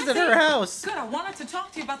 This isn't her house. Good, I wanted to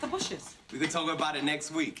talk to you about the bushes. We can talk about it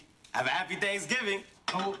next week. Have a happy Thanksgiving.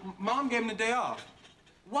 Oh, Mom gave him the day off.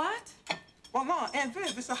 What? Well, no, Aunt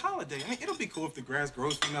Viv, it's a holiday. I mean, it'll be cool if the grass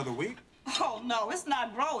grows for another week. Oh, no, it's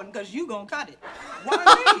not growing because you gonna cut it.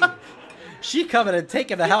 Why me? She coming and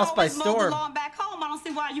taking the house by Mowed the storm. lawn back home. I don't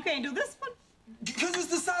see why you can't do this one. Because it's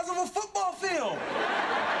the size of a football field.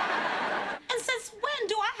 And since when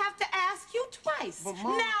do I have to ask you twice? But,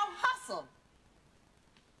 Mom... Now hustle.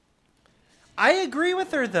 I agree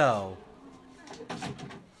with her, though.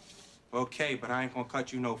 Okay, but I ain't gonna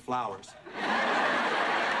cut you no flowers.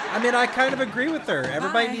 I mean, I kind of agree with her.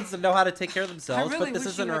 Everybody Bye. needs to know how to take care of I themselves, really but this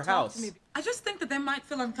wish isn't you her had talked to house. me. I just think that they might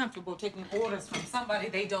feel uncomfortable taking orders from somebody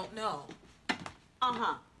they don't know.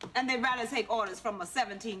 Uh-huh. And they'd rather take orders from a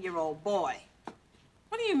 17-year-old boy.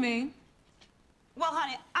 What do you mean? Well,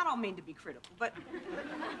 honey, I don't mean to be critical, but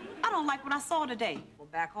I don't like what I saw today. Well,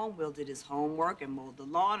 back home, Will did his homework and mowed the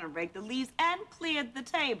lawn and raked the leaves and cleared the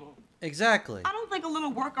table. Exactly. I don't think a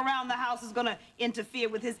little work around the house is gonna interfere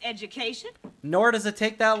with his education. Nor does it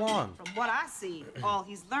take that long. From what I see, all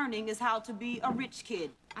he's learning is how to be a rich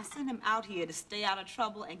kid. I sent him out here to stay out of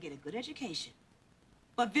trouble and get a good education.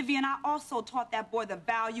 But Vivian, I also taught that boy the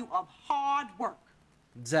value of hard work.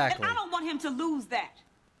 Exactly. And I don't want him to lose that.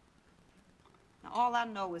 Now, all I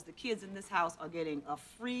know is the kids in this house are getting a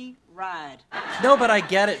free ride. No, but I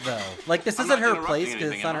get it, though. Like, this I'm isn't not her interrupting place because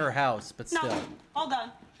it's anything, not am I? her house, but still. No, hold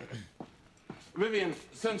on. Vivian,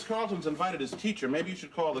 since Carlton's invited his teacher, maybe you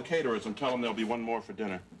should call the caterers and tell them there'll be one more for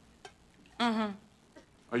dinner. Mm-hmm.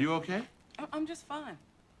 Are you okay? I'm just fine.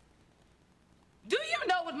 Do you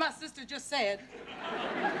know what my sister just said?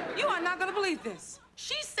 You are not gonna believe this.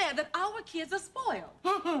 She said that our kids are spoiled.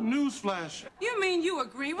 Newsflash. You mean you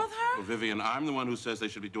agree with her? Well, Vivian, I'm the one who says they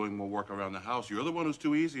should be doing more work around the house. You're the one who's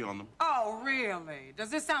too easy on them. Oh, really? Does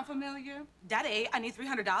this sound familiar? Daddy, I need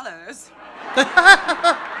 $300.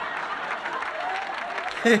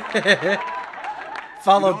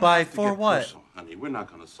 Followed by for what? Personal, honey, we're not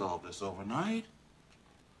going to solve this overnight.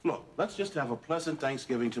 Look, let's just have a pleasant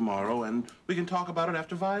Thanksgiving tomorrow, and we can talk about it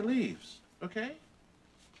after Vi leaves, okay?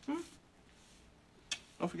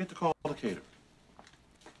 Don't forget to call the caterer.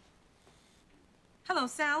 Hello,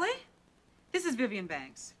 Sally. This is Vivian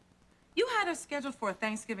Banks. You had us scheduled for a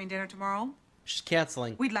Thanksgiving dinner tomorrow. She's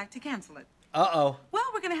canceling. We'd like to cancel it. Uh-oh. Well,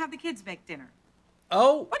 we're gonna have the kids make dinner.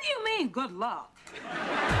 Oh. What do you mean, good luck?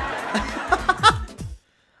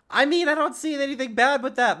 I mean, I don't see anything bad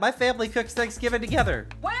with that. My family cooks Thanksgiving together.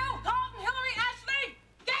 Well, Carlton, Hilary, Ashley,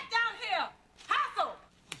 get down here. Hustle.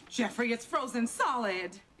 Jeffrey, it's frozen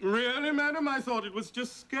solid. Really, madam? I thought it was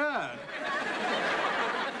just scared.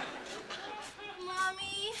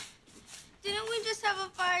 Mommy, didn't we just have a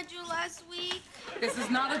fire drill last week? This is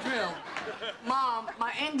not a drill. Mom,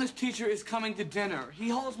 my English teacher is coming to dinner. He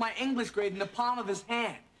holds my English grade in the palm of his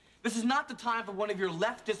hand. This is not the time for one of your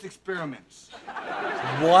leftist experiments.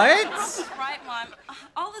 What? Right, Mom.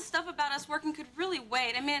 All this stuff about us working could really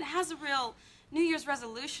wait. I mean, it has a real New Year's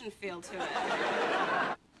resolution feel to it.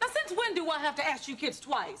 Now, since when do I have to ask you kids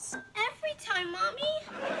twice? Every time, Mommy.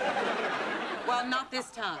 Well, not this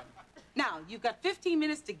time. Now, you've got 15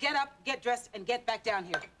 minutes to get up, get dressed, and get back down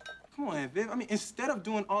here. Come on, Aunt Viv. I mean, instead of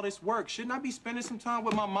doing all this work, shouldn't I be spending some time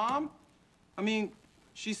with my mom? I mean,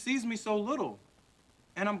 she sees me so little,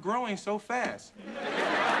 and I'm growing so fast.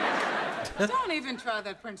 Don't even try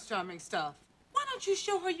that Prince Charming stuff. Why don't you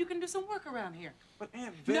show her you can do some work around here? But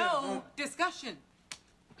Aunt Viv... No discussion.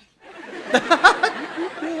 You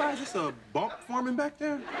realize it's a bump forming back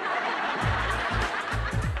there?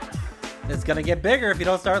 It's gonna get bigger if you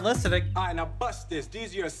don't start listening. All right, now bust this.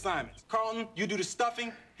 These are your assignments. Carlton, you do the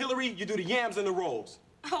stuffing. Hilary, you do the yams and the rolls.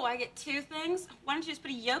 Oh, I get 2 things? Why don't you just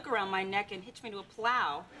put a yoke around my neck and hitch me to a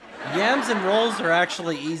plow? Yams and rolls are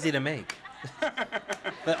actually easy to make.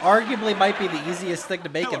 That arguably might be the easiest thing to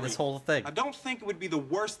make Hilary, in this whole thing. I don't think it would be the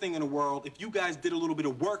worst thing in the world if you guys did a little bit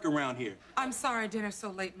of work around here. I'm sorry dinner's so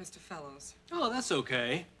late, Mr. Fellows. Oh, that's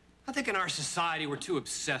okay. I think in our society we're too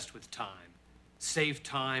obsessed with time. Save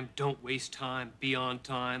time, don't waste time, be on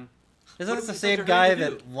time. Isn't this the same guy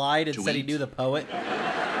that lied and said he knew the poet?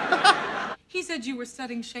 He said you were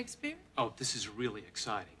studying Shakespeare? Oh, this is really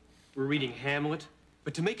exciting. We're reading Hamlet,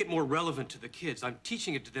 but to make it more relevant to the kids, I'm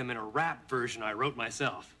teaching it to them in a rap version I wrote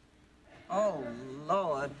myself. Oh,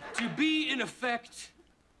 Lord. To be in effect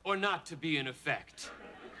or not to be in effect.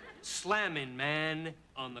 Slamming man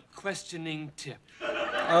on the questioning tip.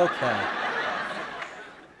 Okay.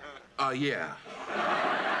 Yeah.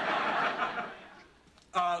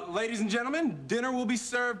 Ladies and gentlemen, dinner will be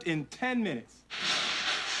served in 10 minutes.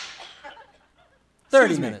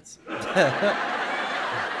 30 minutes.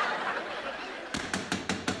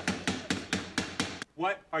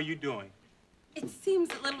 What are you doing? It seems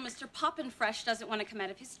that little Mr. Poppin' Fresh doesn't want to come out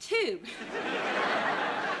of his tube.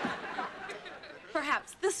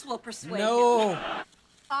 This will persuade No. him.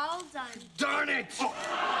 All done. Darn it!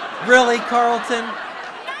 Really, Carlton?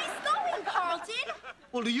 Nice going, Carlton.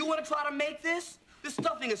 Well, do you want to try to make this? This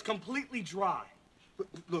stuffing is completely dry.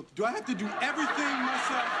 Look, do I have to do everything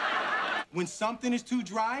myself? When something is too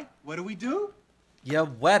dry, what do? You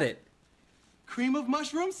wet it. Cream of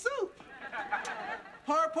mushroom soup.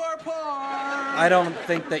 Par, par, par. I don't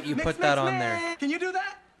think that you put that on there. Can you do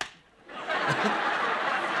that?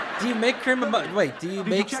 Do you make cream of wait, do you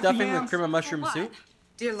make check the stuffing with yams? cream of mushroom soup?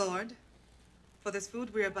 Dear Lord, for this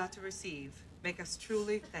food we are about to receive, make us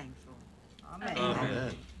truly thankful.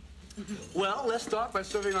 Amen. Well, let's start by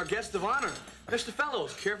serving our guest of honor. Mr.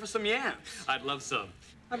 Fellows, care for some yams? I'd love some.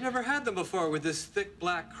 I've never had them before with this thick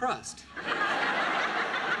black crust.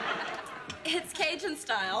 It's Cajun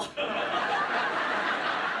style.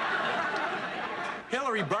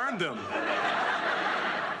 Hilary burned them.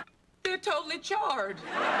 They're totally charred.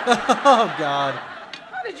 Oh, God.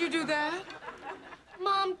 How did you do that?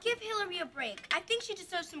 Mom, give Hilary a break. I think she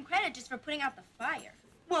deserves some credit just for putting out the fire.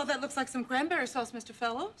 Well, that looks like some cranberry sauce, Mr.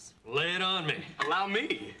 Fellows. Lay it on me. Allow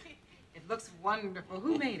me. It looks wonderful.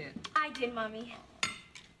 Who made it? I did, Mommy.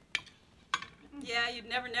 Yeah, you'd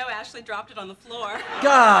never know. Ashley dropped it on the floor.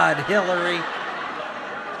 God, Hilary.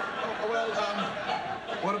 Well,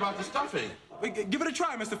 what about the stuffing? Give it a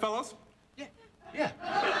try, Mr. Fellows. Yeah.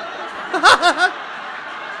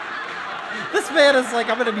 This man is like,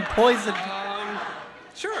 I'm gonna be poisoned.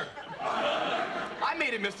 Sure. I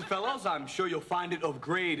made it, Mr. Fellows. I'm sure you'll find it of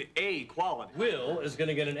grade A quality. Will is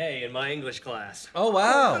gonna get an A in my English class. Oh,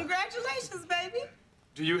 wow. Congratulations, baby.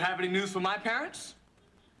 Do you have any news for my parents?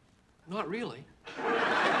 Not really. So,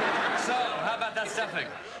 how about that stuffing?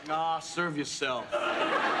 Ah, serve yourself.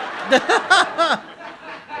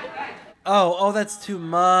 Oh, that's too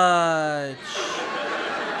much.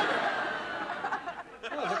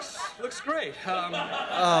 Oh, looks great.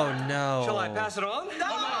 Oh, no. Shall I pass it on? Would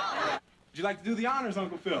you like to do the honors,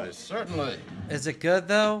 Uncle Phil? Certainly. Is it good,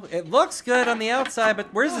 though? It looks good on the outside,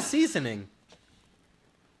 but where's the seasoning?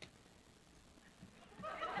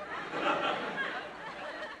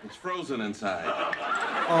 It's frozen inside.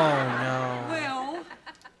 Oh, no. Well,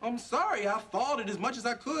 I'm sorry, I thawed it as much as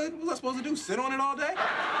I could. What was I supposed to do, sit on it all day?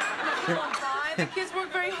 the kids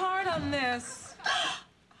worked very hard on this.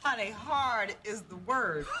 Honey, hard is the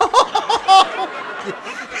word. Oh,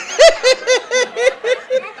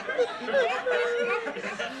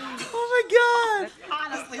 my God.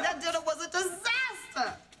 Honestly, that dinner was a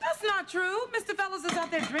disaster. That's not true. Mr. Fellows is out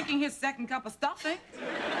there drinking his second cup of stuffing.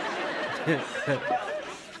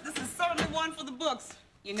 This is certainly one for the books.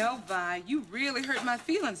 You know, Vi, you really hurt my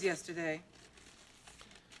feelings yesterday.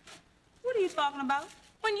 What are you talking about?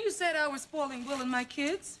 When you said I was spoiling Will and my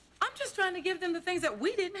kids, I'm just trying to give them the things that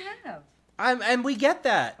we didn't have. And we get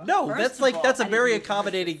that. No, First of all, that's a I very didn't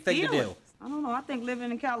accommodating thing to do. Feelings. I don't know. I think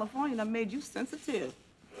living in California done made you sensitive.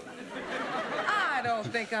 I don't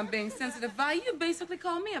think I'm being sensitive, Vi. You basically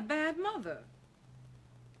called me a bad mother.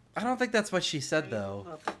 I don't think that's what she said, though.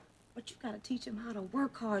 Look, but you gotta teach him how to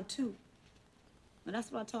work hard, too. And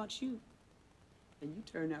that's what I taught you. And you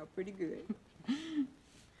turned out pretty good.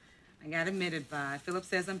 I gotta admit it, Vi. Philip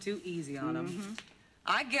says I'm too easy on him.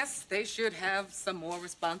 I guess they should have some more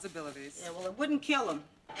responsibilities. Yeah, well, it wouldn't kill him.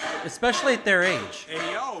 Especially at their age.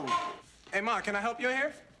 Hey, yo. Hey, Ma, can I help you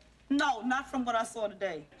here? No, not from what I saw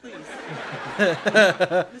today. Please.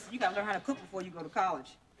 Listen, you gotta learn how to cook before you go to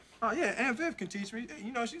college. Oh, yeah, Aunt Viv can teach me.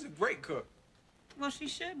 You know, she's a great cook. Well, she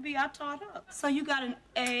should be. I taught her. So you got an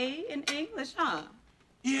A in English, huh?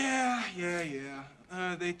 Yeah.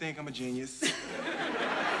 They think I'm a genius.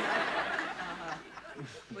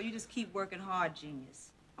 Well, you just keep working hard, genius.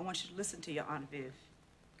 I want you to listen to your Aunt Viv,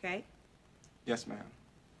 okay? Yes, ma'am.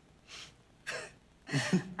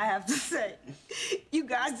 I have to say, you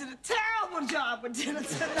guys did a terrible job with dinner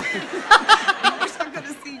tonight. I wish I could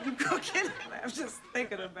have seen you cooking. I'm just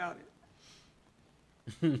thinking about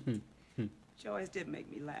it. She always did make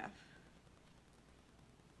me laugh.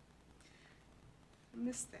 I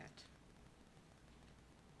miss that.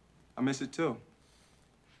 I miss it, too.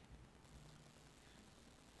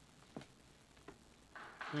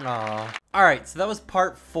 Aw. Alright, so that was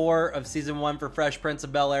part 4 of season 1 for Fresh Prince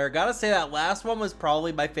of Bel-Air. Gotta say that last one was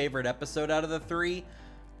probably my favorite episode out of the 3.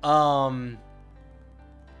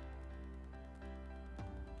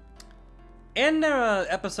 And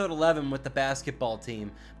episode 11 with the basketball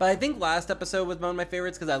team. But I think last episode was one of my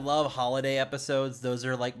favorites because I love holiday episodes. Those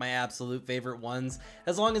are like my absolute favorite ones,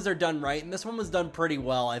 as long as they're done right. And this one was done pretty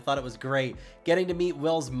well. I thought it was great. Getting to meet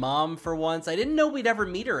Will's mom for once. I didn't know we'd ever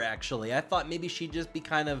meet her, actually. I thought maybe she'd just be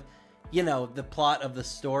kind of, you know, the plot of the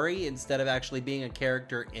story instead of actually being a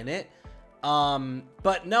character in it.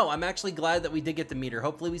 But no, I'm actually glad that we did get to meet her.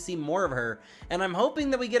 Hopefully we see more of her. And I'm hoping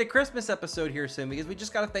that we get a Christmas episode here soon because we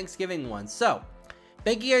just got a Thanksgiving one. So,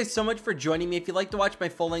 thank you guys so much for joining me. If you'd like to watch my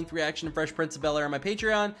full-length reaction to Fresh Prince of Bel-Air on my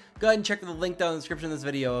Patreon, go ahead and check the link down in the description of this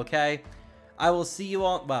video, okay? I will see you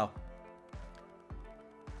all... Wow.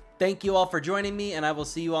 Thank you all for joining me, and I will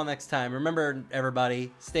see you all next time. Remember,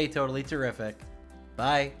 everybody, stay totally terrific.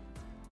 Bye.